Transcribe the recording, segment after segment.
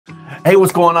Hey,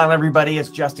 what's going on, everybody? It's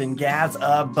Justin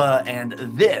Gazub, and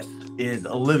this is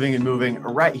Living and Moving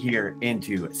right here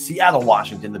into Seattle,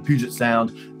 Washington, the Puget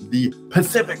Sound, the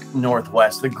Pacific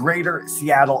Northwest, the greater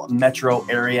Seattle metro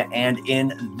area. And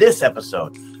in this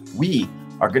episode, we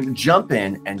are going to jump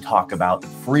in and talk about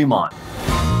Fremont.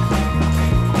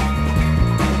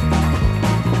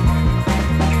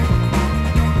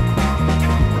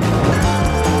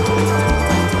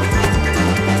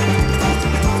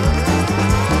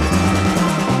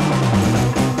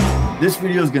 This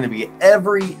video is going to be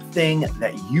everything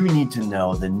that you need to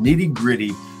know, the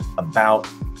nitty-gritty about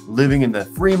living in the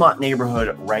Fremont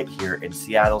neighborhood right here in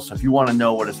Seattle. So if you want to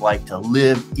know what it's like to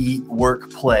live, eat, work,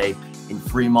 play in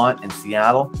Fremont and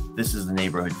Seattle, this is the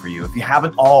neighborhood for you. If you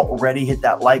haven't already, hit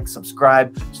that like,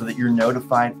 subscribe so that you're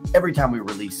notified every time we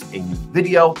release a new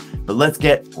video. But let's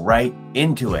get right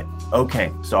into it.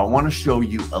 Okay, so I want to show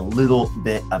you a little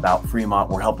bit about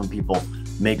Fremont. We're helping people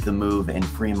make the move in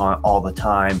Fremont all the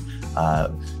time.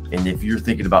 And if you're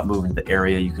thinking about moving to the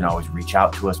area, you can always reach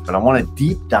out to us. But I want to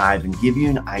deep dive and give you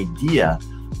an idea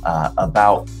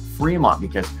about Fremont,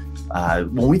 because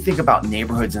when we think about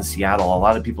neighborhoods in Seattle, a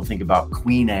lot of people think about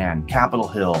Queen Anne, Capitol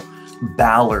Hill,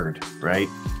 Ballard, right?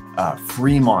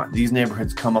 Fremont. These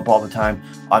neighborhoods come up all the time.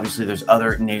 Obviously, there's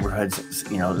other neighborhoods,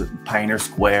 you know, Pioneer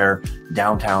Square,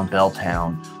 downtown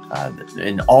Belltown,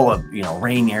 and all of, you know,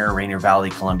 Rainier Valley,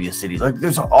 Columbia City. Like,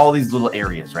 there's all these little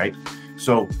areas, right?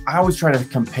 So I always try to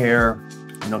compare,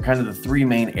 you know, kind of the three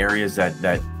main areas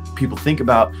that people think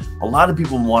about. A lot of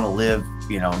people want to live,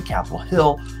 you know, in Capitol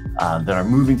Hill, that are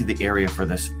moving to the area for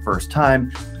this first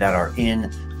time, that are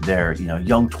in their, you know,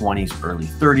 young 20s, early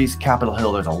 30s. Capitol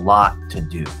Hill, there's a lot to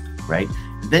do, right?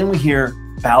 Then we hear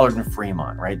Ballard and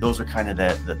Fremont, right? Those are kind of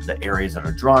the areas that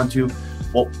are drawn to.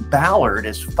 Well, Ballard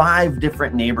is 5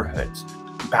 different neighborhoods.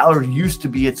 Ballard used to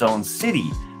be its own city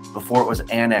before it was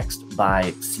annexed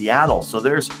by Seattle. So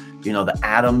there's, you know, the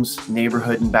Adams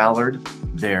neighborhood in Ballard.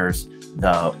 There's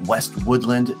the West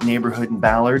Woodland neighborhood in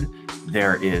Ballard.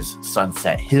 There is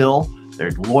Sunset Hill.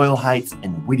 There's Loyal Heights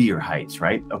and Whittier Heights,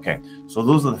 right? Okay, so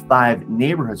those are the 5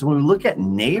 neighborhoods. So when we look at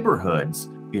neighborhoods,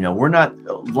 you know, we're not,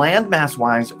 landmass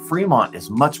wise, Fremont is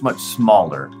much, much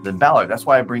smaller than Ballard. That's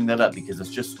why I bring that up, because it's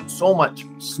just so much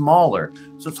smaller.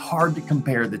 So it's hard to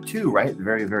compare the two, right?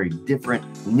 Very, very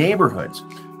different neighborhoods.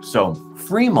 So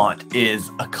Fremont is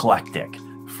eclectic.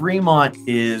 Fremont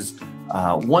is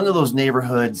one of those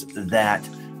neighborhoods that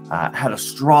had a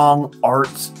strong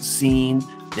arts scene.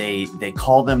 They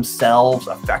call themselves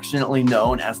affectionately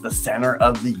known as the center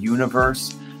of the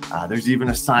universe. There's even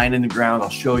a sign in the ground I'll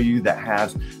show you that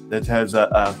has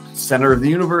a center of the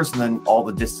universe and then all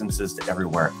the distances to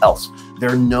everywhere else.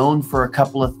 They're known for a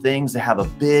couple of things. They have a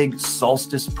big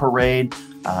solstice parade,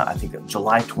 I think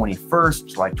July 21st,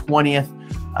 July 20th.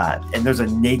 And there's a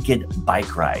naked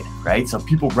bike ride, right? So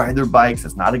people ride their bikes.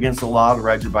 It's not against the law to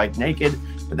ride your bike naked,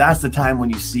 but that's the time when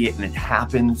you see it, and it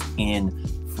happens in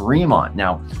Fremont.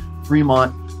 Now,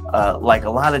 Fremont, like a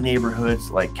lot of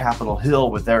neighborhoods, like Capitol Hill,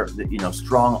 with their, you know,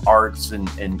 strong arts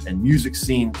and music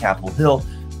scene, Capitol Hill,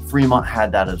 Fremont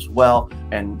had that as well.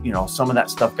 And, you know, some of that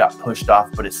stuff got pushed off,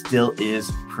 but it still is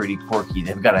pretty quirky.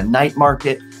 They've got a night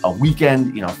market, a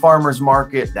weekend, you know, farmer's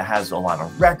market that has a lot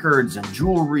of records and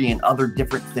jewelry and other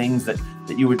different things that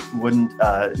you wouldn't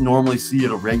normally see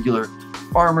at a regular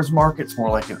farmer's market. It's more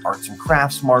like an arts and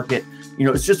crafts market. You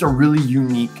know, it's just a really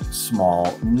unique,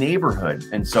 small neighborhood.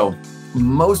 And so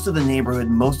most of the neighborhood,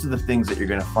 most of the things that you're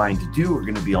going to find to do are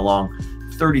going to be along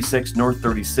 36, North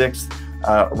 36th,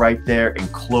 right there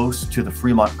and close to the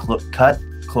Fremont Cut,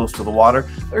 close to the water.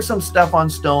 There's some stuff on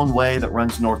Stone Way that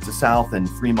runs north to south, and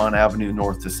Fremont Avenue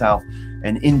north to south.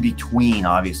 And in between,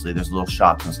 obviously, there's little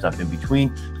shops and stuff in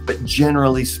between. But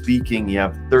generally speaking, you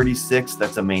have 36,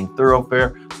 that's a main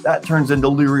thoroughfare. That turns into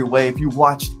Leary Way. If you've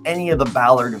watched any of the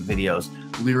Ballard videos,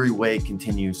 Leary Way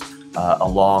continues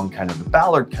along kind of the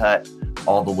Ballard Cut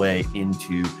all the way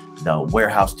into the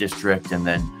warehouse district, and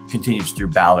then continues through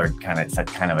Ballard. It's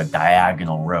kind of a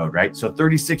diagonal road, right? So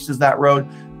 36 is that road.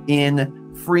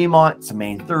 In Fremont, it's a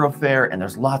main thoroughfare, and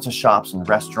there's lots of shops and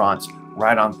restaurants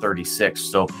right on 36.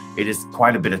 So it is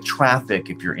quite a bit of traffic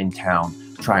if you're in town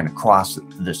trying to cross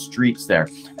the streets there.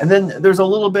 And then there's a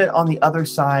little bit on the other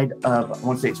side of, I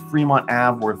want to say it's Fremont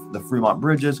Ave, where the Fremont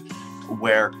Bridge is,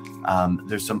 where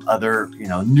there's some other, you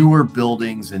know, newer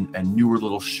buildings and newer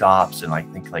little shops, and I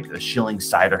think like the Schilling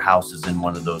Cider House is in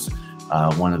one of those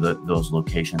those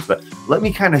locations. But let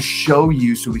me kind of show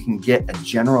you so we can get a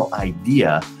general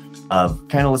idea of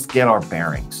kind of, let's get our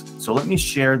bearings. So let me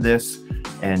share this,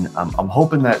 and I'm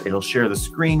hoping that it'll share the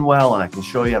screen well, and I can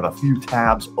show you. I have a few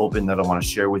tabs open that I want to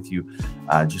share with you,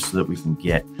 just so that we can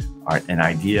get an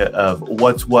idea of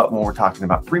what's what when we're talking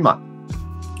about Fremont.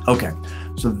 Okay,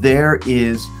 so there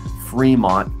is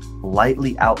Fremont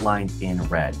lightly outlined in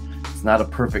red. It's not a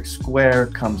perfect square,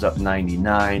 comes up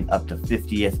 99 up to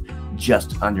 50th,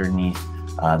 just underneath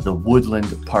the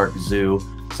Woodland Park Zoo,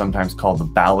 sometimes called the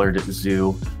Ballard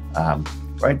Zoo,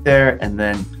 right there. And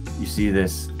then you see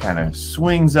this kind of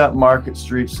swings up Market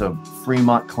Street. So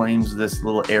Fremont claims this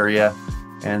little area,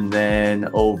 and then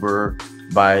over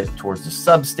by towards the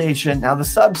substation. Now the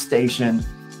substation,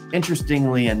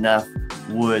 interestingly enough,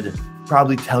 would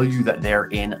probably tell you that they're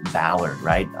in Ballard,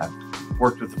 right? I've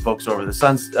worked with the folks over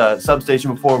the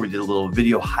substation before. We did a little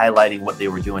video highlighting what they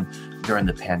were doing during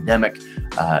the pandemic,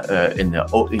 in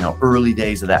the early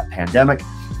days of that pandemic.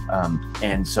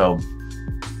 And so,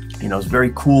 it's a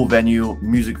very cool venue,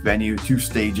 music venue, 2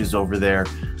 stages over there.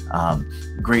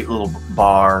 Great little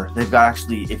bar. They've got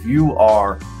actually, if you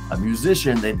are a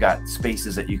musician, they've got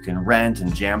spaces that you can rent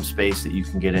and jam space that you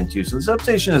can get into. So the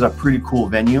substation is a pretty cool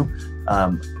venue.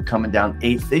 Coming down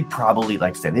 8th, they'd probably,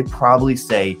 like I said, they'd probably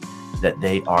say that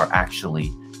they are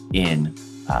actually in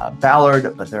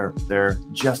Ballard, but they're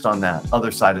just on that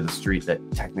other side of the street that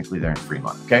technically they're in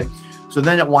Fremont. Okay, so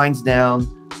then it winds down,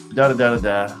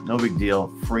 no big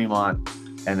deal, Fremont,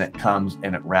 and it comes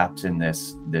and it wraps in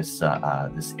this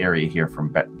area here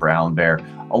from Brown Bear.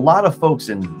 A lot of folks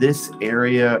in this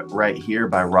area right here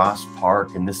by Ross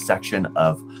Park, in this section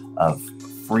of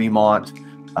Fremont,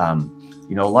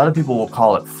 a lot of people will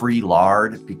call it free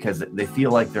lard because they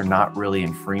feel like they're not really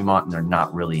in Fremont and they're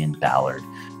not really in Ballard.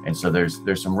 And so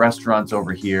there's some restaurants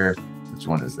over here. Which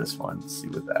one is this one? Let's see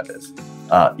what that is.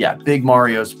 Yeah, Big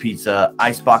Mario's Pizza,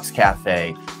 Icebox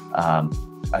Cafe.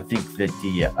 I think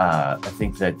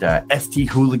that ST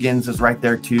Hooligans is right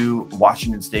there too.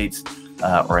 Washington State's,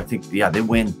 or I think, yeah, they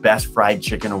win Best Fried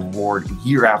Chicken Award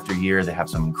year after year. They have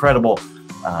some incredible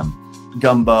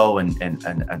gumbo and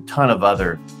a ton of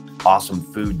other awesome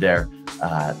food there.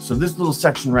 So this little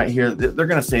section right here, they're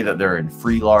going to say that they're in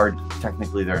free lard.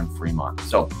 Technically, they're in Fremont.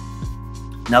 So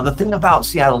now the thing about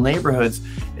Seattle neighborhoods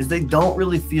is they don't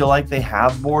really feel like they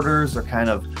have borders. They're kind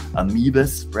of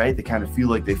amoebas, right? They kind of feel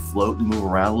like they float and move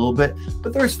around a little bit,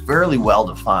 but they're fairly well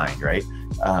defined, right?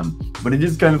 But it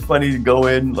is kind of funny to go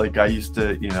in, like I used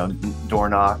to, door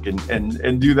knock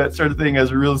and do that sort of thing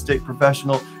as a real estate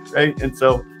professional, right? And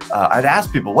so I'd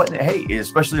ask people, hey,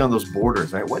 especially on those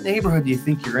borders, right? What neighborhood do you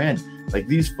think you're in? Like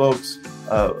these folks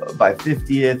by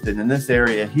 50th and in this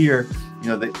area here,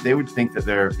 they would think that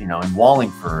they're, in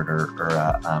Wallingford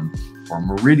or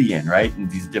Meridian, right?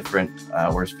 And these different,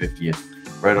 where's 50th?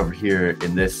 Right over here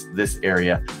in this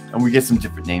area. And we get some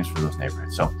different names for those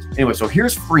neighborhoods. So anyway, so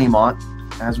here's Fremont.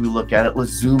 As we look at it,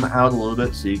 let's zoom out a little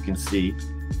bit so you can see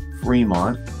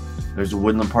Fremont. There's the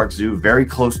Woodland Park Zoo, very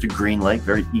close to Green Lake,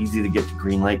 very easy to get to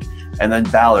Green Lake. And then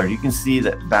Ballard, you can see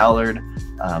that Ballard,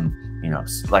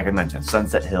 like I mentioned,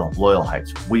 Sunset Hill, Loyal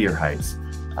Heights, Weir Heights,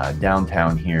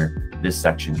 downtown here. This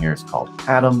section here is called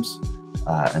Adams.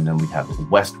 And then we have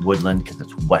West Woodland because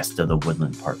it's west of the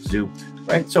Woodland Park Zoo,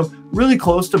 right? So really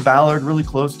close to Ballard, really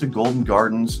close to Golden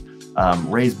Gardens.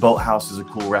 Ray's Boathouse is a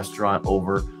cool restaurant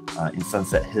over in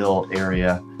Sunset Hill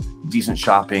area. Decent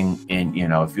shopping in,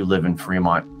 if you live in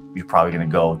Fremont, you're probably going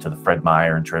to go to the Fred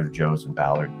Meyer and Trader Joe's in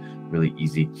Ballard. Really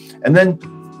easy. And then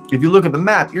if you look at the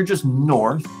map, you're just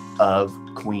north of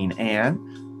Queen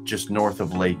Anne, just north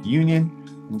of Lake Union,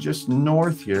 and just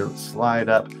north here, let's slide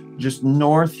up, just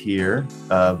north here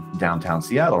of downtown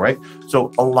Seattle, right?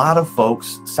 So a lot of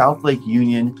folks, South Lake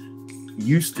Union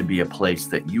used to be a place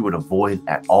that you would avoid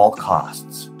at all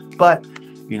costs. But,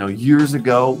 years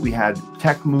ago, we had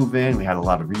tech move in, we had a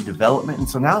lot of redevelopment. And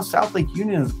so now South Lake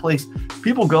Union is a place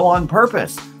people go on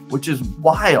purpose, which is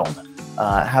wild.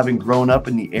 Having grown up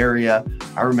in the area,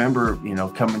 I remember,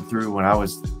 coming through when I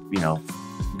was,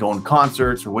 going to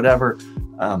concerts or whatever,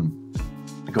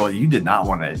 you did not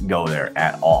want to go there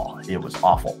at all. It was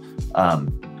awful.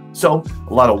 So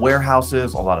a lot of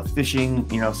warehouses, a lot of fishing,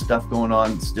 stuff going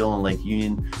on still in Lake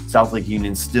Union. South Lake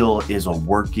Union still is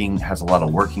has a lot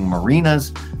of working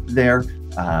marinas there.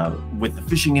 With the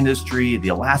fishing industry, the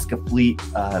Alaska fleet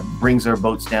brings their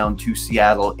boats down to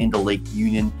Seattle into Lake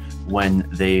Union when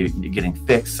they're getting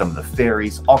fixed. Some of the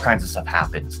ferries, all kinds of stuff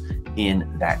happens in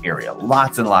that area.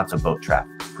 Lots and lots of boat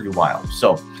traffic. Pretty wild.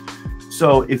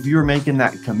 So if you're making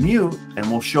that commute, and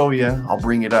we'll show you, I'll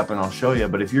bring it up and I'll show you,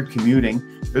 but if you're commuting,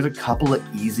 there's a couple of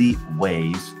easy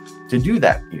ways to do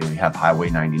that. You have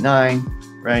Highway 99,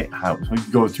 right? We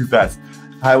go too fast.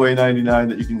 Highway 99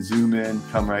 that you can zoom in,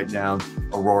 come right down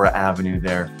Aurora Avenue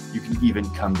there. You can even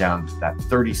come down that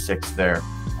 36 there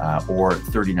or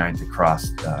 39th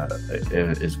across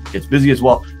it's busy as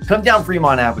well. Come down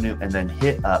Fremont Avenue and then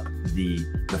hit up the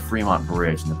Fremont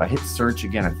Bridge. And if I hit search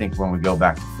again, I think when we go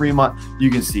back to Fremont, you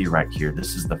can see right here,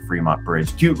 this is the Fremont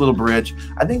Bridge. Cute little bridge.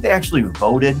 I think they actually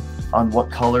voted on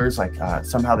what colors, like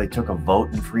somehow they took a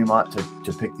vote in Fremont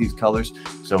to pick these colors.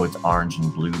 So it's orange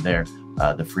and blue there,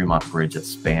 the Fremont Bridge that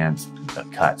spans the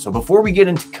cut. So before we get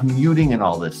into commuting and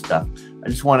all this stuff, I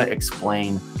just want to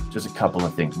explain just a couple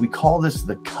of things. We call this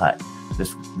the cut,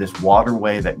 this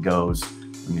waterway that goes,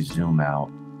 let me zoom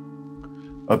out.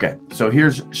 Okay, so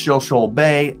here's Shoal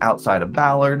Bay outside of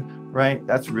Ballard, right?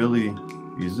 That's really,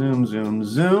 you zoom, zoom,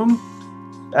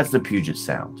 zoom, that's the Puget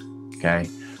Sound, okay?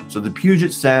 So the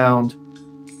Puget Sound,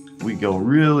 we go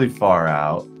really far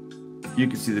out. You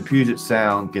can see the Puget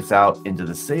Sound gets out into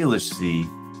the Salish Sea,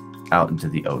 out into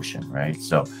the ocean, right?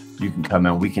 So you can come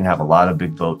in, we can have a lot of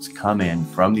big boats come in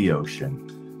from the ocean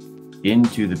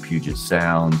into the Puget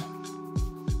Sound,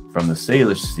 from the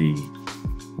Salish Sea,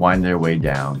 wind their way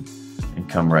down and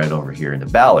come right over here into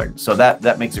Ballard. So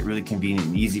that makes it really convenient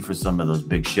and easy for some of those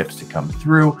big ships to come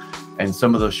through. And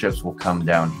some of those ships will come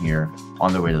down here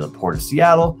on their way to the port of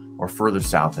Seattle or further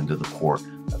south into the port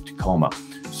of Tacoma.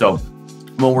 So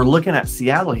when we're looking at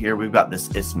Seattle here, we've got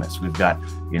this isthmus. We've got,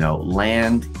 you know,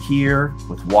 land here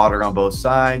with water on both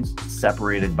sides,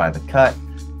 separated by the cut,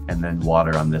 and then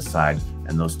water on this side,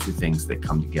 and those two things that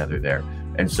come together there.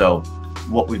 And so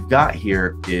what we've got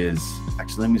here is,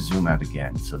 actually, let me zoom out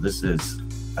again. So this is,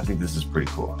 I think this is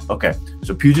pretty cool. Okay,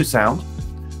 so Puget Sound,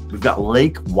 we've got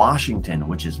Lake Washington,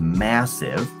 which is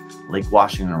massive. Lake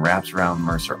Washington wraps around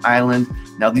Mercer Island.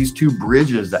 Now these two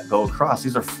bridges that go across,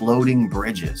 these are floating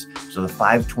bridges. So the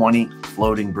 520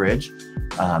 floating bridge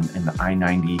and the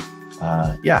I-90,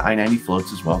 I-90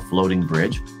 floats as well, floating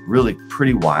bridge, really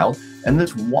pretty wild. And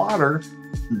this water,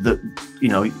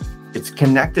 it's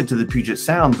connected to the Puget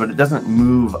Sound, but it doesn't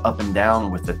move up and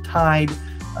down with the tide.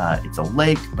 It's a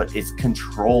lake, but it's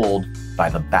controlled by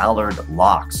the Ballard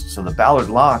locks. So the Ballard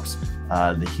locks,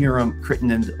 the Hiram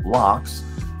Crittenden locks,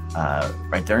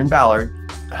 right there in Ballard,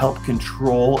 help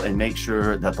control and make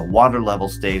sure that the water level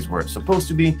stays where it's supposed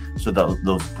to be, so that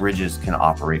those bridges can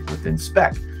operate within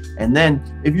spec. And then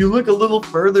if you look a little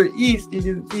further east, you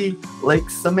can see Lake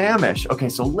Sammamish. Okay,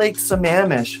 so Lake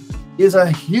Sammamish is a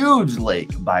huge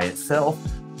lake by itself,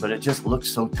 but it just looks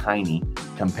so tiny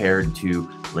compared to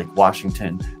Lake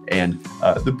Washington and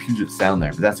the Puget Sound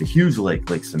there. But that's a huge lake,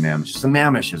 Lake Sammamish.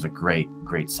 Sammamish is a great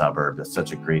suburb. That's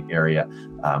such a great area.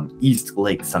 East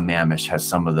Lake Sammamish has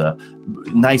some of the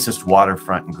nicest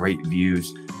waterfront and great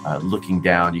views. Looking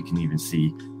down, you can even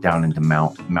see down into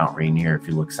Mount Rainier if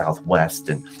you look southwest,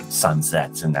 and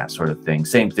sunsets and that sort of thing.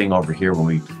 Same thing over here when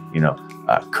we,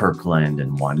 Kirkland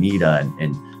and Juanita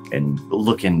and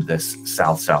look in this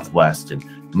southwest, and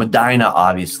Medina,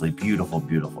 obviously beautiful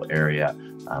area,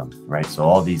 right? So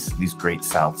all these great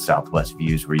southwest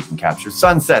views where you can capture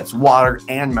sunsets, water,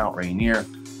 and Mount Rainier,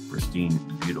 pristine,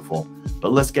 beautiful.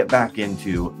 But let's get back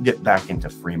into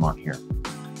Fremont here.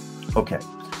 Okay,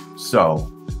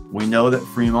 so we know that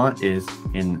Fremont is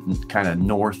in kind of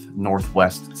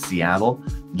northwest Seattle,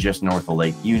 just north of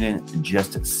Lake Union,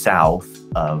 just south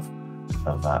of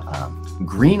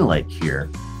Green Lake here.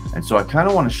 And so I kind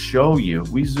of want to show you,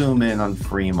 we zoom in on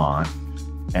Fremont,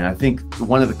 and I think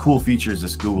one of the cool features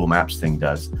this Google Maps thing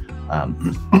does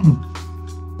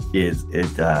is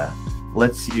it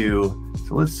lets you,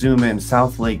 so let's zoom in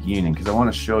South Lake Union, because I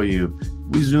want to show you,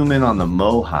 we zoom in on the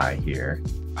Mohai here.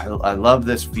 I love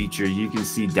this feature. You can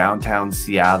see downtown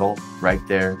Seattle right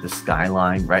there, the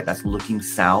skyline, right? That's looking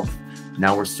south.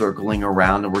 Now we're circling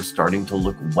around and we're starting to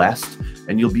look west,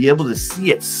 and you'll be able to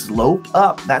see it slope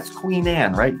up. That's Queen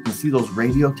Anne, right? You can see those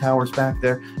radio towers back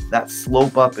there. That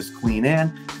slope up is Queen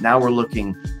Anne. Now we're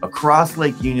looking across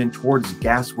Lake Union towards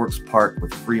Gasworks Park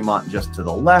with Fremont just to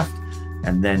the left.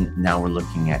 And then now we're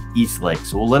looking at East Lake.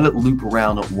 So we'll let it loop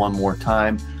around one more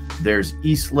time. There's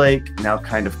East Lake, now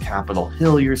kind of Capitol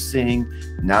Hill you're seeing.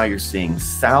 Now you're seeing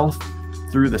south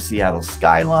through the Seattle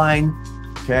skyline,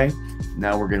 okay?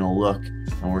 Now we're gonna look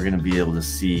and we're gonna be able to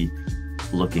see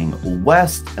looking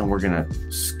west, and we're gonna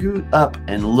scoot up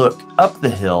and look up the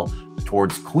hill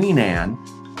towards Queen Anne.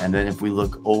 And then if we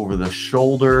look over the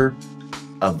shoulder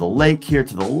of the lake here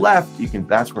to the left,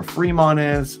 that's where Fremont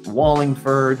is,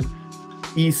 Wallingford,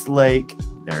 East Lake,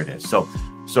 there it is. So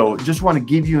just want to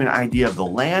give you an idea of the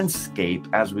landscape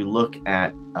as we look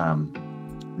at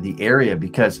the area,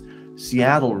 because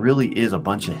Seattle really is a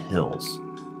bunch of hills,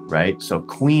 right? So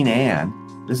Queen Anne,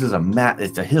 this is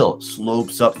it's a hill, it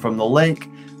slopes up from the lake,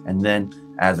 and then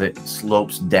as it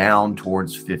slopes down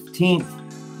towards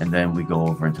 15th, and then we go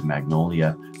over into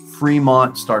Magnolia,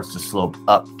 Fremont starts to slope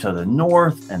up to the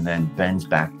north and then bends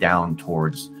back down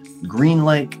towards Green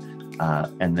Lake.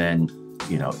 And then,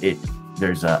 you know,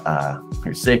 there's a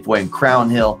Safeway and Crown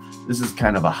Hill. This is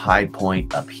kind of a high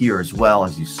point up here as well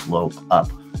as you slope up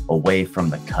away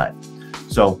from the cut.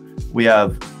 So we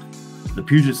have the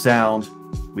Puget Sound.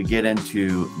 We get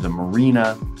into the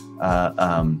marina,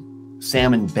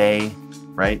 Salmon Bay,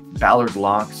 right? Ballard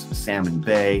Locks, Salmon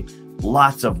Bay,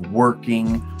 lots of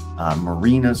working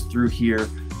marinas through here.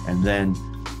 And then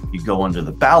you go under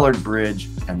the Ballard Bridge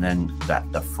and then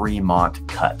the Fremont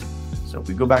Cut. So if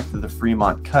we go back to the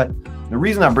Fremont Cut, the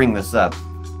reason I bring this up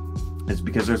is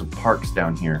because there's parks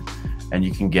down here and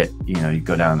you can get, you know, you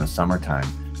go down in the summertime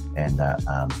and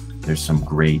there's some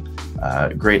great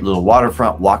little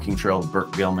waterfront walking trail.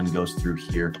 Burt Gilman goes through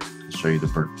here. I'll show you the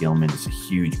Burt Gilman. It's a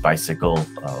huge bicycle,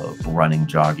 running,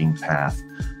 jogging path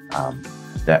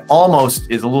that almost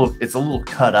is it's a little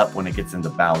cut up when it gets into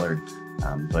Ballard,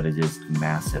 but it is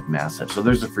massive, massive. So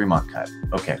there's the Fremont Cut.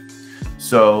 Okay,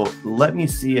 so let me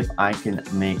see if I can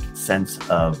make sense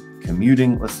of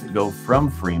commuting. Let's go from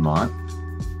Fremont,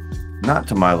 not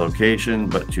to my location,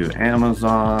 but to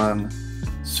Amazon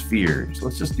Spheres.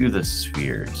 Let's just do the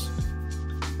Spheres.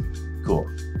 Cool.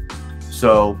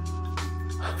 So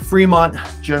Fremont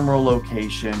general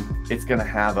location, it's going to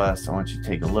have us, I want you to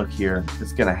take a look here.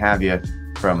 It's going to have you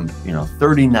from, you know,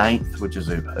 39th, which is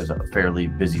a fairly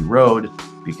busy road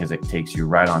because it takes you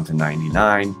right onto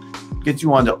 99, gets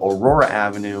you onto Aurora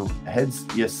Avenue, heads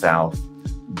you south,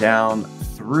 down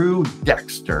through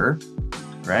Dexter,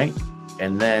 right?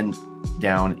 And then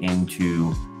down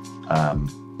into,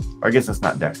 I guess that's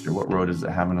not Dexter. What road is it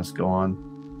having us go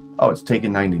on? Oh, it's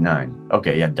taking 99.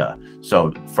 Okay, yeah, duh.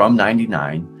 So from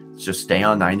 99, just stay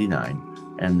on 99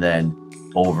 and then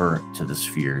over to the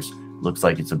Spheres. Looks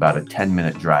like it's about a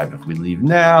 10-minute drive. If we leave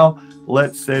now,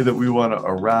 let's say that we want to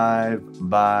arrive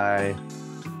by,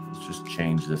 let's just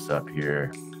change this up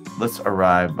here. Let's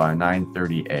arrive by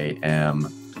 9:30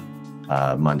 a.m.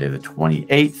 Monday the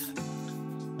 28th.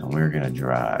 And we're going to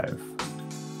drive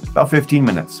about 15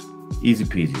 minutes. Easy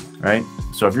peasy, right?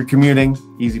 So if you're commuting,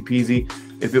 easy peasy.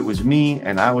 If it was me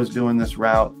and I was doing this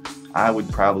route, I would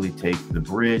probably take the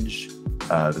bridge,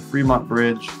 the Fremont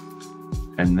Bridge,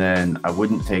 and then I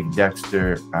wouldn't take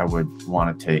Dexter. I would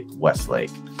want to take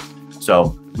Westlake.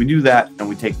 So we do that and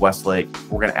we take Westlake.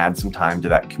 We're going to add some time to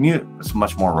that commute. It's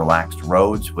much more relaxed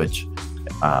roads, which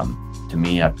to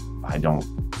me, I don't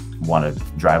want to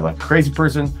drive like a crazy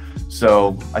person.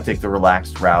 So I take the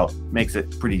relaxed route, makes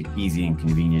it pretty easy and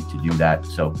convenient to do that.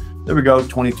 So there we go,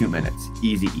 22 minutes,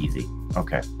 easy, easy.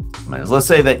 Okay, let's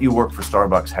say that you work for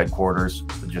Starbucks headquarters,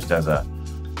 just as an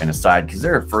aside, because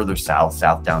they're further south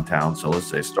downtown. So let's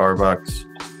say Starbucks,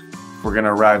 we're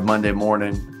gonna arrive Monday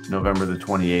morning, November the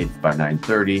 28th by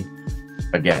 9:30.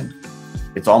 Again,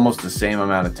 it's almost the same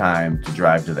amount of time to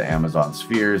drive to the Amazon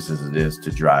Spheres as it is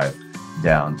to drive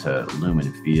down to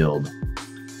Lumen Field.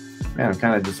 Man, I'm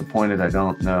kind of disappointed I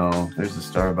don't know. There's the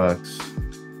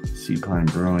Starbucks, Sea Pine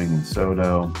Brewing in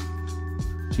Soto,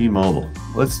 T-Mobile.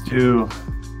 Let's do,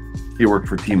 he worked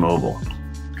for T-Mobile,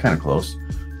 kind of close.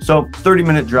 So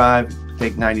 30-minute drive,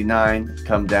 take 99,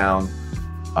 come down,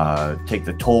 take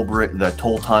the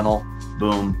toll tunnel,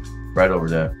 boom, right over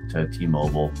to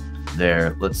T-Mobile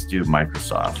there. Let's do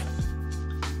Microsoft.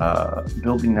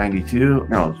 Building 92,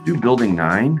 no, let's do Building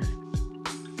 9.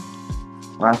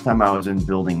 Last time I was in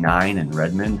Building 9 in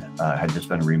Redmond, had just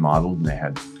been remodeled and they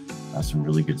had some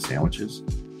really good sandwiches.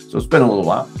 So it's been a little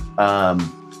while.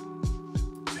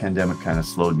 Pandemic kind of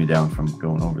slowed me down from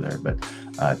going over there, but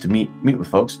to meet with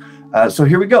folks. So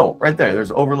here we go, right there. There's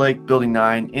Overlake, Building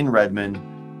 9 in Redmond,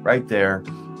 right there.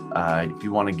 If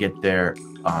you want to get there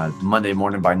Monday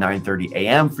morning by 9:30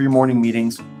 a.m. for your morning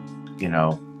meetings, you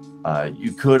know,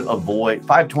 you could avoid,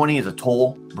 520 is a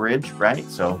toll bridge, right?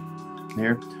 So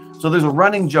here. So there's a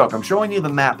running joke. I'm showing you the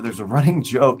map, but there's a running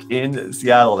joke in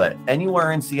Seattle that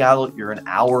anywhere in Seattle, you're an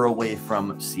hour away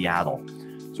from Seattle.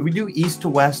 So we do east to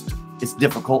west. It's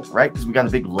difficult, right? Because we got a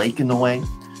big lake in the way.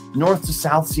 North to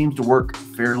south seems to work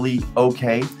fairly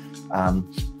okay.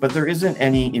 But there isn't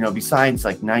any, you know, besides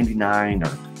like 99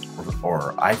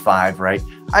 or I-5, right?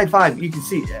 I-5, you can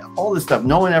see all this stuff.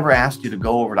 No one ever asked you to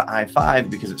go over to I-5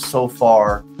 because it's so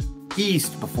far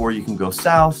east before you can go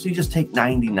south. So you just take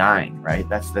 99, right?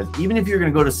 That's even if you're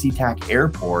going to go to SeaTac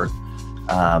Airport.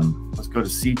 Let's go to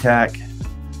SeaTac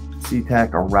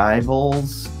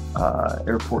Arrivals,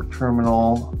 Airport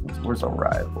Terminal. Where's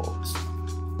Arrivals?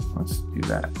 Let's do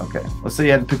that. Okay. Let's say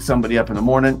you had to pick somebody up in the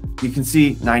morning. You can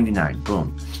see 99,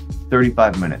 boom,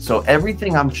 35 minutes. So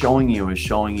everything I'm showing you is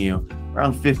showing you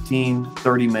around 15,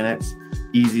 30 minutes,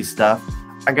 easy stuff.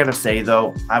 I gotta say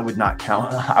though, I would not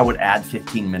count. I would add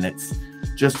 15 minutes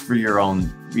just for your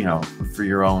own, you know, for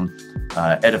your own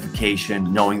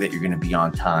edification, knowing that you're going to be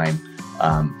on time.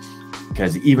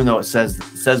 Because even though it says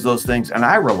those things, and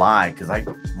I rely, because I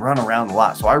run around a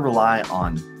lot, so I rely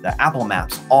on the Apple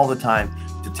Maps all the time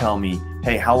to tell me,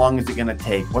 hey, how long is it going to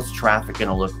take? What's traffic going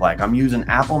to look like? I'm using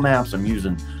Apple Maps. I'm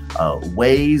using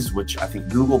Waze, which I think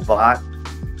Google bought,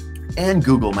 and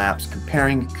Google Maps,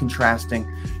 comparing, contrasting,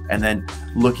 and then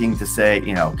looking to say,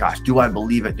 you know, gosh, do I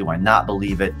believe it? Do I not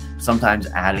believe it? Sometimes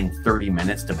adding 30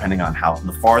 minutes, depending on how,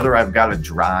 the farther I've got to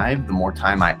drive, the more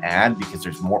time I add, because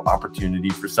there's more opportunity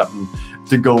for something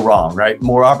to go wrong, right?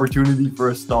 More opportunity for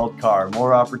a stalled car,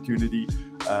 more opportunity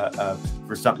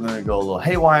for something to go a little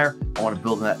haywire. I want to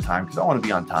build in that time because I want to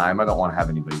be on time. I don't want to have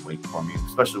anybody wait for me,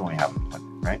 especially when we have an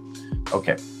appointment, right?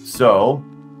 Okay, so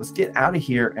let's get out of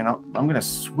here, and I'm going to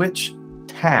switch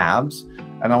tabs,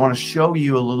 and I want to show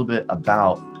you a little bit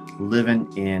about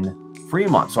living in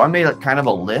Fremont. So I made a kind of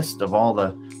a list of all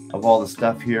the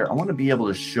stuff here. I want to be able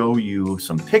to show you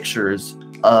some pictures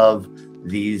of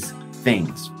these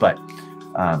things, but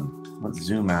let's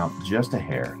zoom out just a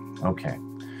hair. Okay,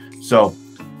 so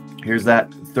here's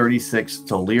that 36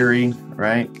 to Leary,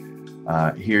 right?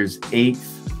 Here's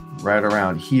 8th, right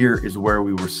around here is where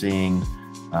we were seeing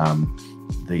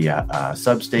the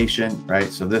substation,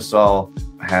 right? So this all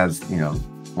has, you know,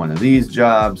 one of these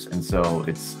jobs, and so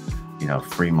it's, you know,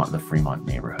 Fremont, the Fremont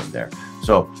neighborhood there.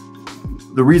 So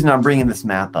the reason I'm bringing this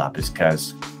map up is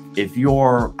because if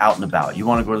you're out and about, you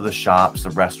want to go to the shops, the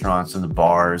restaurants, and the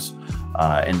bars,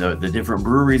 and the different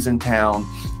breweries in town.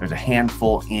 There's a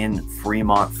handful in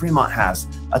Fremont. Fremont has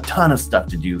a ton of stuff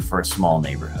to do for a small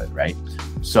neighborhood, right?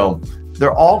 So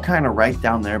they're all kind of right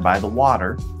down there by the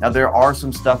water. Now, there are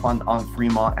some stuff on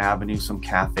Fremont Avenue, some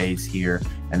cafes here,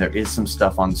 and there is some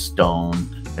stuff on Stone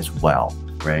as well,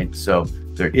 right? So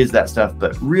there is that stuff,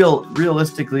 but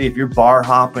realistically, if you're bar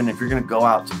hopping, if you're going to go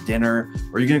out to dinner,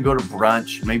 or you're going to go to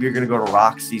brunch, maybe you're going to go to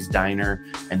Roxy's Diner,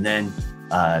 and then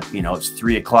you know, it's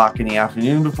 3 o'clock in the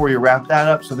afternoon before you wrap that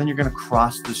up. So then you're going to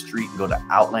cross the street and go to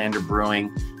Outlander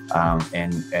Brewing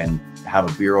and have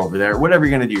a beer over there. Whatever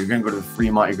you're going to do, you're going to go to the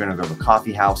Fremont, you're going to go to the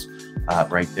coffee house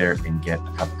right there and get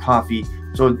a cup of coffee.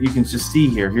 So you can just see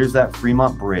here, here's that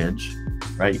Fremont Bridge,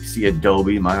 right? You can see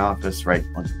Adobe, my office right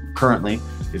currently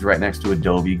is right next to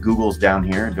Adobe. Google's down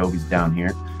here, Adobe's down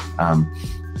here.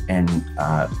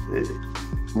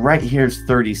 Right here's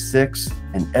 36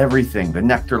 and everything, the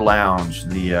Nectar Lounge,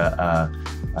 the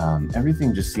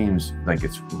everything just seems like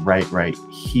it's right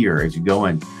here as you go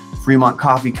in. Fremont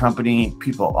Coffee Company,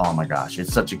 people, oh my gosh,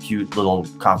 it's such a cute little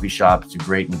coffee shop. It's a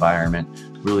great environment,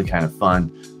 really kind of fun.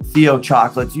 Theo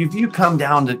Chocolates, if you come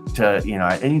down to you know,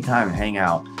 at any time and hang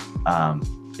out,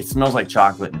 it smells like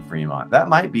chocolate in Fremont. That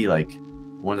might be like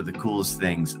one of the coolest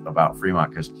things about Fremont,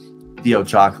 because Theo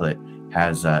Chocolate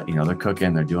has, you know, they're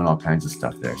cooking, they're doing all kinds of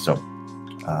stuff there. So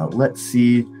let's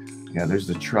see. Yeah, there's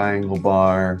the Triangle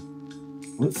Bar.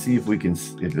 Let's see if we can,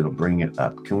 if it'll bring it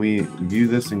up. Can we view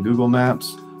this in Google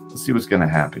Maps? Let's see what's going to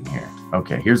happen here.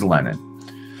 Okay, here's Lenin.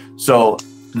 So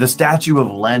the statue of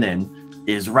Lenin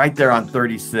is right there on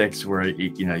 36, where,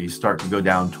 you know, you start to go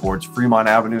down towards Fremont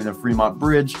Avenue and the Fremont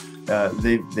Bridge.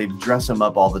 They dress him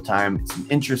up all the time. It's an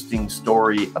interesting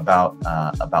story about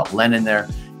Lenin there.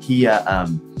 He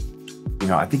you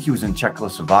know, I think he was in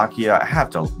Czechoslovakia. I have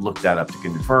to look that up to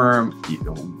confirm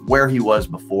where he was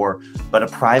before, but a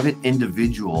private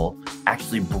individual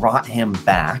actually brought him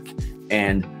back,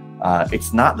 and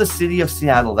it's not the city of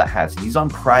Seattle that has him. He's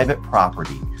on private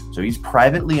property. So he's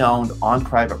privately owned on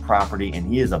private property, and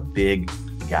he is a big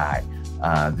guy.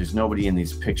 There's nobody in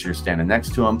these pictures standing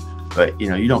next to him, but you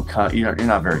know, you're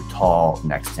not very tall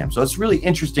next to him. So it's really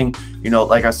interesting. You know,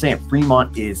 like I was saying,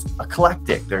 Fremont is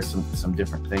eclectic. There's some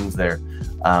different things there.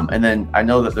 And then I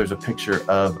know that there's a picture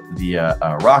of the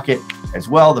rocket as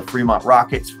well. The Fremont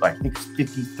rocket's, I think it's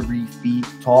 53 feet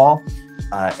tall.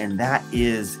 And that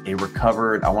is a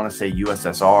recovered, I want to say,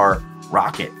 USSR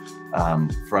rocket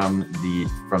from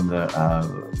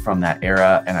that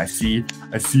era. And I see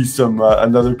some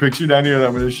another picture down here that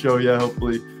I'm going to show you.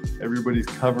 Hopefully everybody's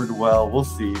covered well. We'll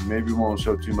see. Maybe we won't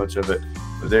show too much of it,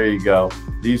 but there you go.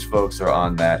 These folks are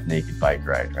on that naked bike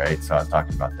ride, right? So I was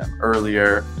talking about them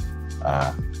earlier.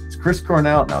 Is Chris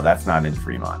Cornell? No, that's not in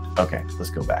Fremont. Okay, let's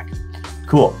go back.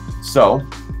 Cool. So,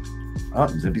 oh,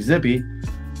 zippy.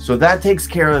 So that takes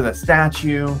care of the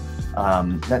statue.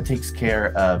 That takes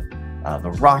care of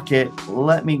the rocket.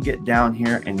 Let me get down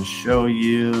here and show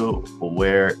you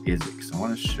where is it, because I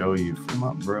want to show you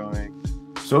Fremont Brewing.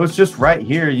 So it's just right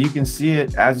here. You can see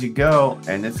it as you go,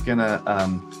 and it's gonna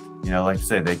you know, like I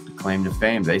say, they claim to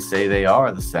fame. They say they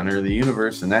are the center of the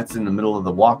universe, and that's in the middle of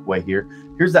the walkway here.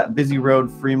 Here's that busy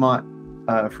road, Fremont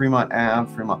Ave,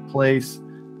 Fremont Place.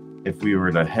 If we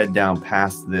were to head down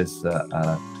past this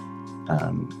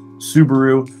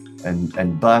Subaru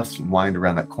and bus, wind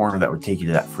around that corner, that would take you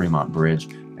to that Fremont Bridge.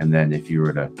 And then if you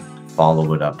were to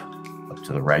follow it up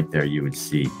to the right there, you would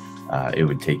see it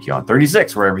would take you on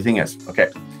 36 where everything is. Okay.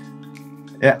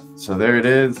 Yeah, so there it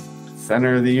is.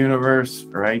 Center of the universe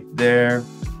right there.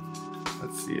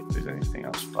 Let's see if there's anything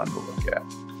else fun to look at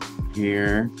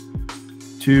here.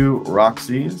 2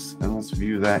 Roxy's, and let's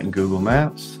view that in Google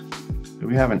Maps. Do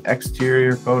we have an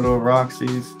exterior photo of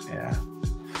Roxy's? Yeah.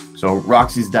 So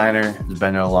Roxy's Diner has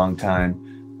been there a long time.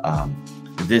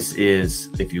 This is,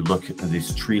 if you look at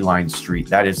this tree-lined street,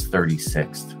 that is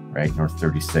 36th, right? North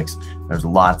 36th. There's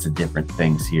lots of different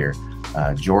things here.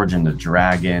 George and the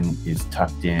Dragon is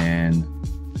tucked in.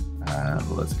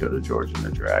 Let's go to George and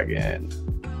the Dragon.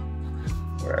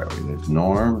 Where are we? There's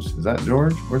Norm's. Is that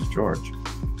George? Where's George?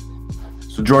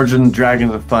 So George and the Dragon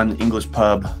is a fun English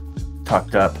pub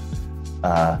tucked up.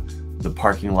 The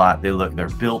parking lot, they're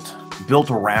built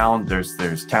around. There's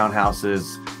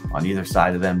townhouses on either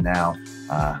side of them now.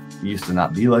 It used to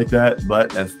not be like that,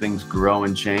 but as things grow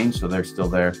and change, so they're still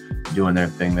there doing their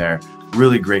thing there.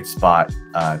 Really great spot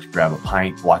to grab a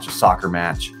pint, watch a soccer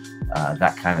match,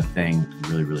 that kind of thing.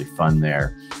 Really, really fun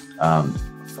there.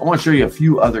 I want to show you a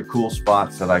few other cool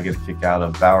spots that I get a kick out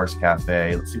of. Bowers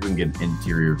Cafe. Let's see if we can get an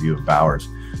interior view of Bowers.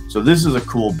 So this is a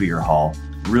cool beer hall.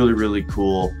 Really, really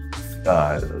cool.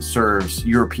 Serves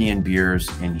European beers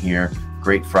in here.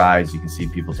 Great fries. You can see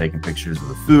people taking pictures of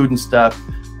the food and stuff.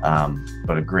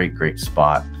 But a great, great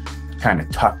spot. Kind of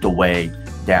tucked away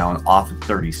down off of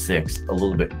 36, a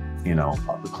little bit, you know,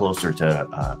 closer to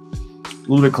a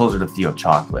little bit closer to Theo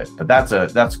Chocolate. But that's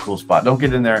a cool spot. Don't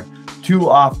get in there too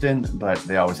often, but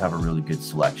they always have a really good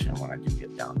selection when I do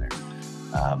get down there.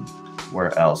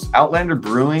 Where else? Outlander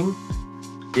Brewing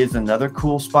is another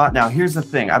cool spot. Now, here's the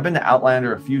thing. I've been to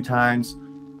Outlander a few times.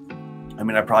 I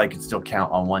mean, I probably could still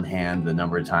count on one hand the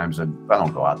number of times. I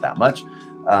don't go out that much.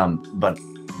 But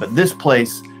this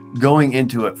place, going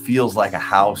into it feels like a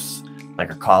house, like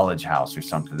a college house or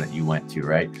something that you went to,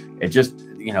 right? It just,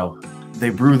 you know, they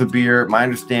brew the beer. My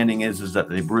understanding is that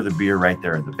they brew the beer right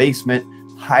there in the basement.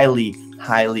 Highly,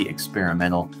 highly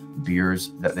experimental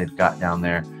beers that they've got down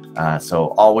there. So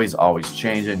always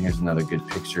changing. Here's another good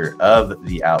picture of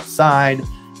the outside,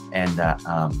 and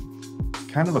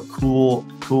kind of a cool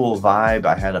vibe.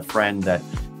 I had a friend that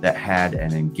had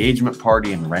an engagement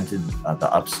party and rented the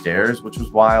upstairs, which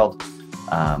was wild.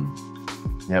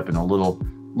 Yep, and a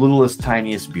littlest,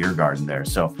 tiniest beer garden there.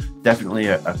 So definitely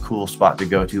a cool spot to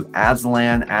go to.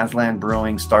 Aslan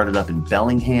Brewing started up in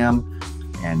Bellingham,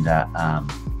 and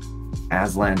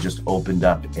Aslan just opened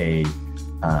up a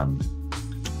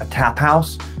tap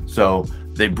house. So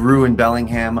they brew in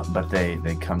Bellingham, but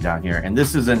they come down here. And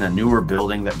this is in a newer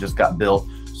building that just got built.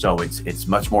 So it's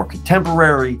much more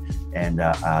contemporary, and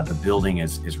the building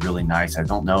is really nice. I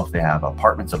don't know if they have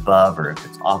apartments above or if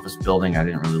it's office building. I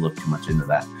didn't really look too much into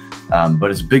that.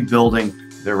 But it's a big building.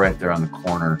 They're right there on the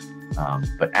corner.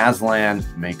 But Aslan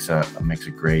makes a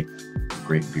great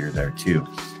beer there too.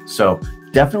 So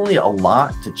definitely a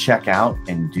lot to check out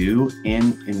and do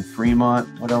in Fremont.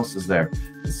 What else is there?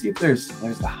 Let's see if there's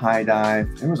the High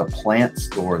Dive. There was a plant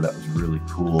store that was really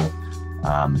cool.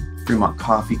 Fremont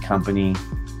Coffee Company.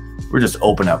 We're just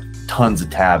open up tons of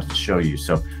tabs to show you.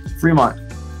 So Fremont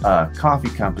Coffee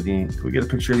Company. Can we get a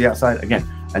picture of the outside? Again,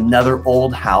 another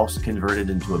old house converted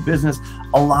into a business.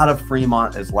 A lot of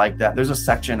Fremont is like that. There's a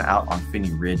section out on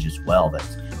Finney Ridge as well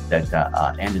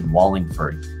and in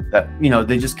Wallingford that, you know,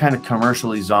 they just kind of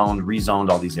commercially rezoned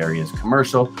all these areas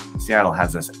commercial. Seattle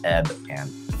has this ebb and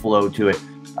flow to it.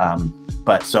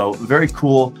 But so very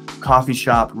cool coffee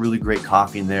shop, really great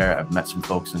coffee in there. I've met some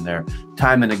folks in there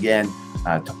time and again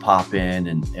to pop in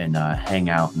and hang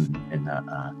out, and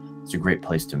it's a great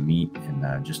place to meet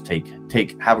and just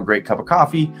have a great cup of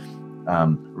coffee.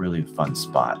 Really fun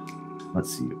spot.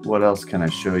 Let's see, what else can I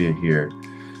show you here?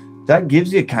 That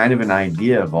gives you kind of an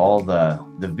idea of all the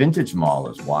Vintage Mall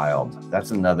is wild.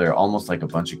 That's another, almost like a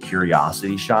bunch of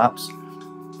curiosity shops.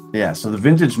 Yeah, so the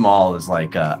Vintage Mall is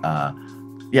like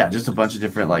yeah, just a bunch of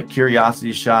different like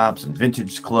curiosity shops and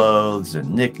vintage clothes and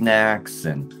knickknacks,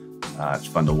 and it's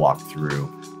fun to walk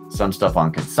through. Some stuff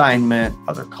on consignment,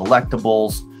 other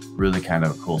collectibles. Really kind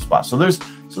of a cool spot. So there's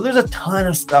a ton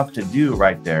of stuff to do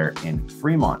right there in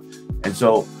Fremont. And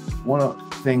so one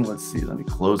thing, let's see, let me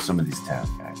close some of these tabs,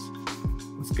 guys.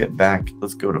 Let's get back.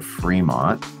 Let's go to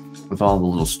Fremont with all the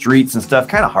little streets and stuff.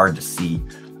 Kind of hard to see.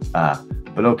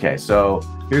 But okay, so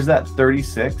here's that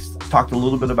 36th. Talked a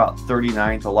little bit about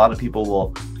 39th. A lot of people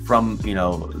will, from, you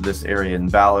know, this area in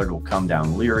Ballard, will come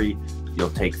down Leary. You'll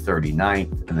take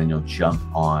 39th, and then you'll jump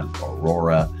on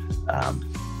Aurora.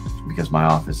 Because my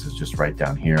office is just right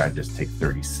down here, I just take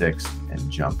 36 and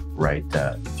jump right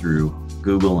through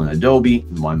Google and Adobe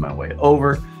and wind my way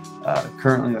over.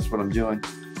 Currently, that's what I'm doing.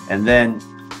 And then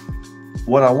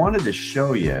what I wanted to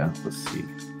show you, let's see,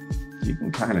 you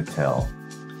can kind of tell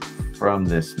from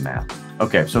this map.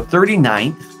 Okay, so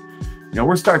 39th, you know,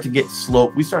 we're starting to get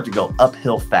slope. We start to go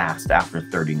uphill fast after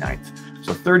 39th.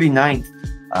 So 39th,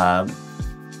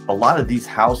 a lot of these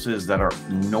houses that are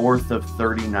north of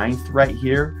 39th right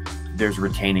here, there's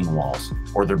retaining walls,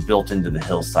 or they're built into the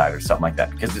hillside or something like that,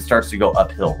 because it starts to go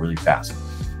uphill really fast.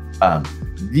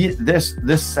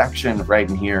 This section right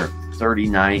in here,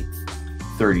 39th,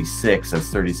 36, that's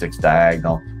 36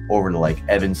 diagonal over to like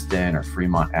Evanston or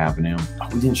Fremont Avenue. Oh,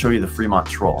 we didn't show you the Fremont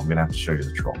Troll. I'm gonna have to show you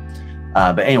the Troll.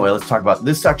 But anyway, let's talk about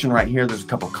this section right here. There's a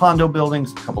couple condo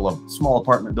buildings, a couple of small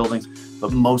apartment buildings,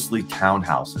 but mostly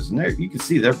townhouses. And there you can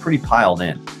see they're pretty piled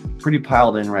in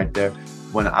right there.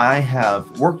 When I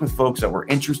have worked with folks that were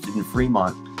interested in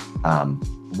Fremont,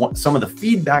 some of the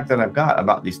feedback that I've got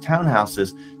about these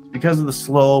townhouses, because of the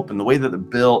slope and the way that they're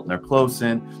built and they're close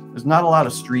in, there's not a lot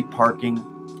of street parking.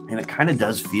 And it kind of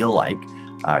does feel like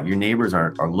your neighbors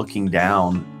are looking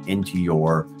down into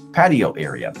your patio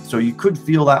area. So you could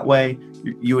feel that way.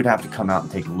 You would have to come out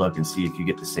and take a look and see if you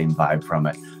get the same vibe from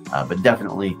it. But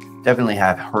definitely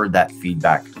have heard that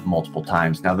feedback multiple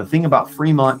times. Now, the thing about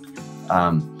Fremont,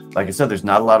 like I said, there's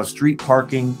not a lot of street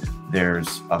parking.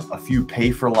 There's a few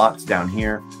pay-for lots down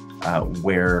here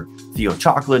where Theo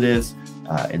Chocolate is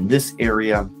in this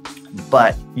area.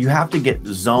 But you have to get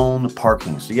zone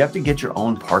parking. So you have to get your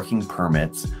own parking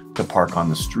permits to park on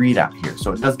the street out here.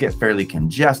 So it does get fairly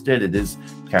congested. It is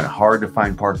kind of hard to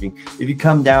find parking. If you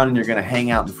come down and you're going to hang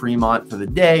out in Fremont for the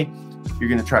day, you're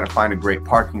going to try to find a great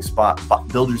parking spot,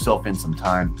 build yourself in some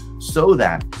time so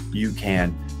that you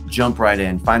can jump right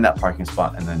in, find that parking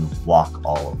spot, and then walk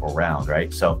all around,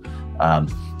 right? So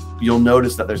you'll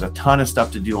notice that there's a ton of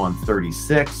stuff to do on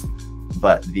 36th,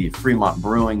 but the Fremont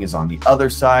Brewing is on the other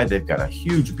side. They've got a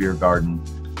huge beer garden.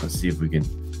 Let's see if we can,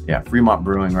 yeah, Fremont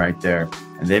Brewing right there.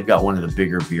 And they've got one of the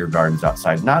bigger beer gardens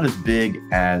outside. Not as big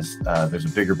as, there's a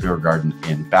bigger beer garden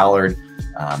in Ballard.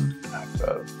 I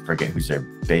forget who's there,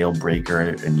 Bale Breaker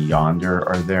and Yonder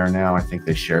are there now. I think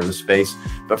they share the space.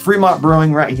 But Fremont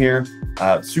Brewing right here,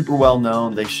 super well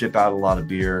known. They ship out a lot of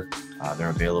beer. They're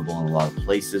available in a lot of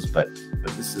places, but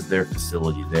this is their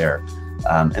facility there.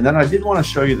 And then I did want to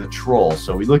show you the Troll.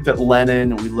 So we looked at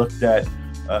Lennon, we looked at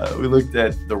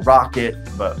the Rocket,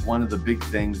 but one of the big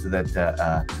things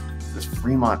that this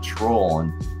Fremont Troll,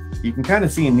 and you can kind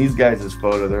of see in these guys'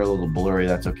 photo, they're a little blurry.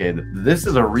 That's okay. This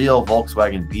is a real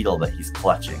Volkswagen Beetle that he's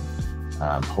clutching.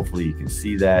 Hopefully you can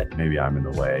see that. Maybe I'm in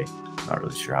the way. Not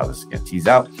really sure how this is going to tease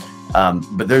out.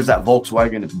 But there's that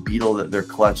Volkswagen Beetle that they're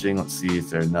clutching. Let's see, is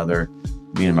there another?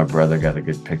 Me and my brother got a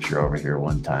good picture over here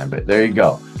one time, but there you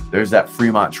go. There's that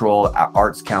Fremont Troll. Our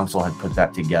Arts Council had put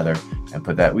that together and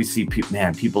put that. We see,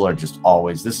 man, people are just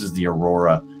always, this is the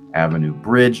Aurora Avenue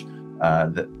Bridge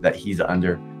that he's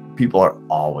under. People are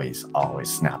always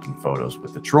snapping photos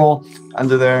with the Troll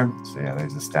under there. So yeah,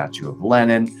 there's a statue of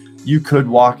Lenin. You could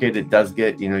walk it. It does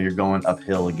get, you know, you're going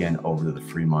uphill again over to the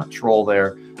Fremont Troll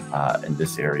there. And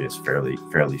this area is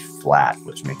fairly flat,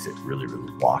 which makes it really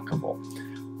walkable.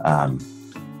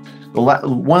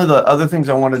 One of the other things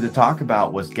I wanted to talk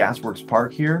about was Gasworks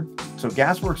Park here. So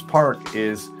Gasworks Park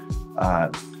is,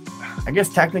 I guess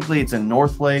technically it's in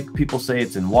North Lake. People say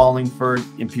it's in Wallingford,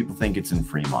 and people think it's in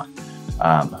Fremont.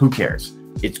 Who cares?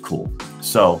 It's cool.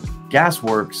 So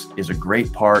Gasworks is a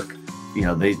great park. You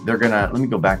know, they're gonna, let me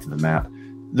go back to the map.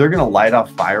 They're gonna light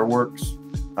off fireworks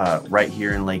right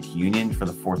here in Lake Union for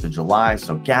the 4th of July.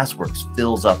 So Gasworks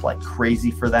fills up like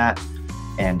crazy for that.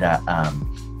 And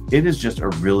it is just a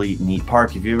really neat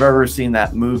park. If you've ever seen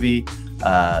that movie,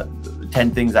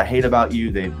 10 Things I Hate About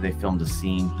You, they filmed a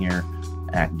scene here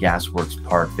at Gasworks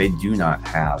Park. They do not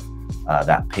have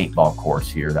that paintball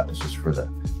course here. That was just for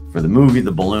the movie,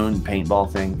 the balloon paintball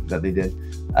thing that they did.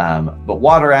 But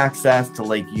water access to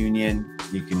Lake Union,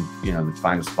 you can, you know,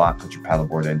 find a spot, put your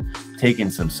paddleboard in, take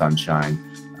in some sunshine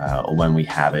when we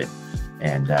have it.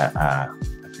 And I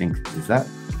think, is that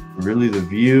really the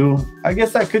view? I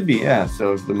guess that could be, yeah.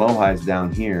 So if the Mohai's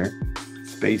down here,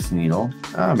 Space Needle,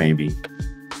 maybe.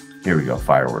 Here we go,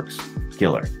 fireworks,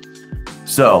 killer.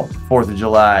 So 4th of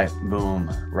July,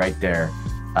 boom, right there.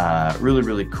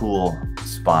 Really cool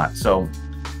spot. So,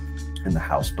 and the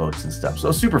houseboats and stuff.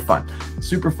 So super fun.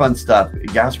 super fun stuff.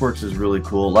 Gasworks is really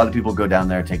cool. A lot of people go down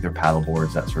there, take their paddle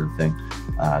boards, that sort of thing.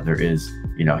 There is,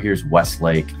 you know, here's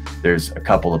Westlake. There's a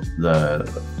couple of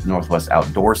the Northwest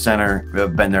Outdoor Center.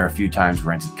 I've been there a few times,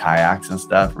 rented kayaks and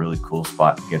stuff. Really cool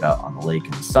spot to get out on the lake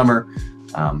in the summer.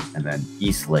 And then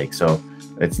East Lake. So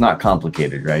it's not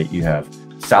complicated, right? You have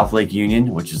South Lake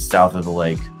Union, which is south of the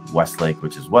lake, West Lake,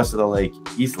 which is west of the lake,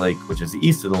 East Lake, which is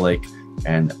east of the lake,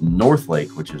 and North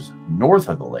Lake, which is north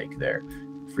of the lake there.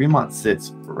 Fremont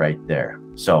sits right there.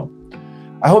 So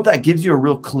I hope that gives you a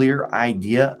real clear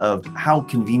idea of how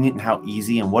convenient and how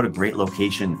easy and what a great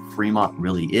location Fremont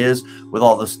really is with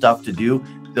all the stuff to do.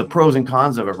 The pros and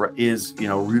cons of it is, you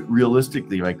know,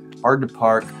 realistically, like hard to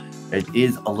park. It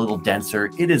is a little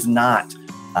denser. It is not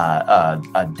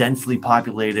a densely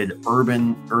populated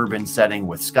urban setting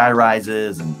with sky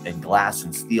rises and glass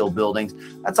and steel buildings.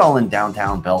 That's all in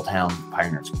downtown Belltown,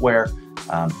 Pioneer Square.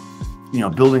 You know,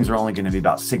 buildings are only going to be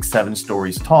about 6-7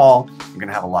 stories tall. You're going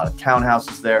to have a lot of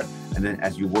townhouses there. And then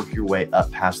as you work your way up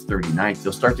past 39th,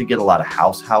 you'll start to get a lot of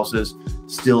houses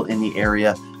still in the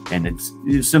area. And it's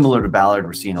similar to Ballard.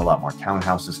 We're seeing a lot more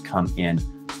townhouses come in,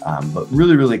 but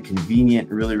really, really convenient,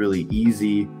 really, really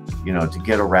easy, you know, to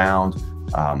get around.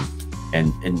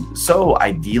 And so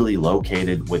ideally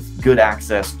located with good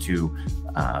access to,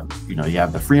 you know, you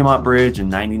have the Fremont Bridge and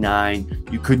 99.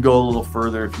 You could go a little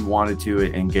further if you wanted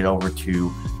to and get over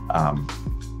to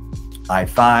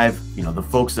I-5. You know, the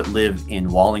folks that live in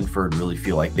Wallingford really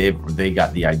feel like they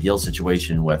got the ideal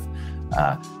situation with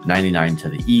 99 to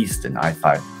the east and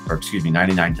I-5, or excuse me,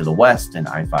 99 to the west and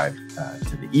I-5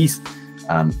 to the east.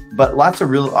 But lots of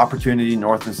real opportunity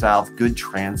north and south. Good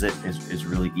transit is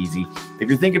really easy. If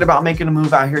you're thinking about making a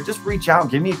move out here, just reach out,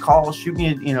 give me a call, shoot me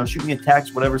a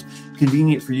text, whatever's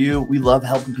convenient for you. We love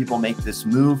helping people make this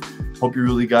move. Hope you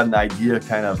really got an idea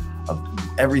kind of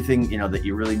everything, you know, that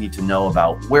you really need to know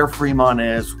about where Fremont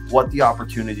is, what the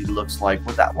opportunity looks like,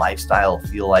 what that lifestyle will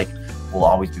feel like. We'll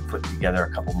always be putting together a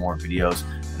couple more videos.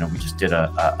 You know, we just did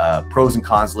a pros and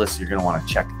cons list. So you're going to want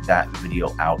to check that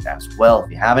video out as well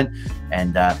if you haven't.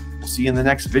 And we'll see you in the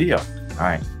next video. All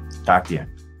right. Talk to you.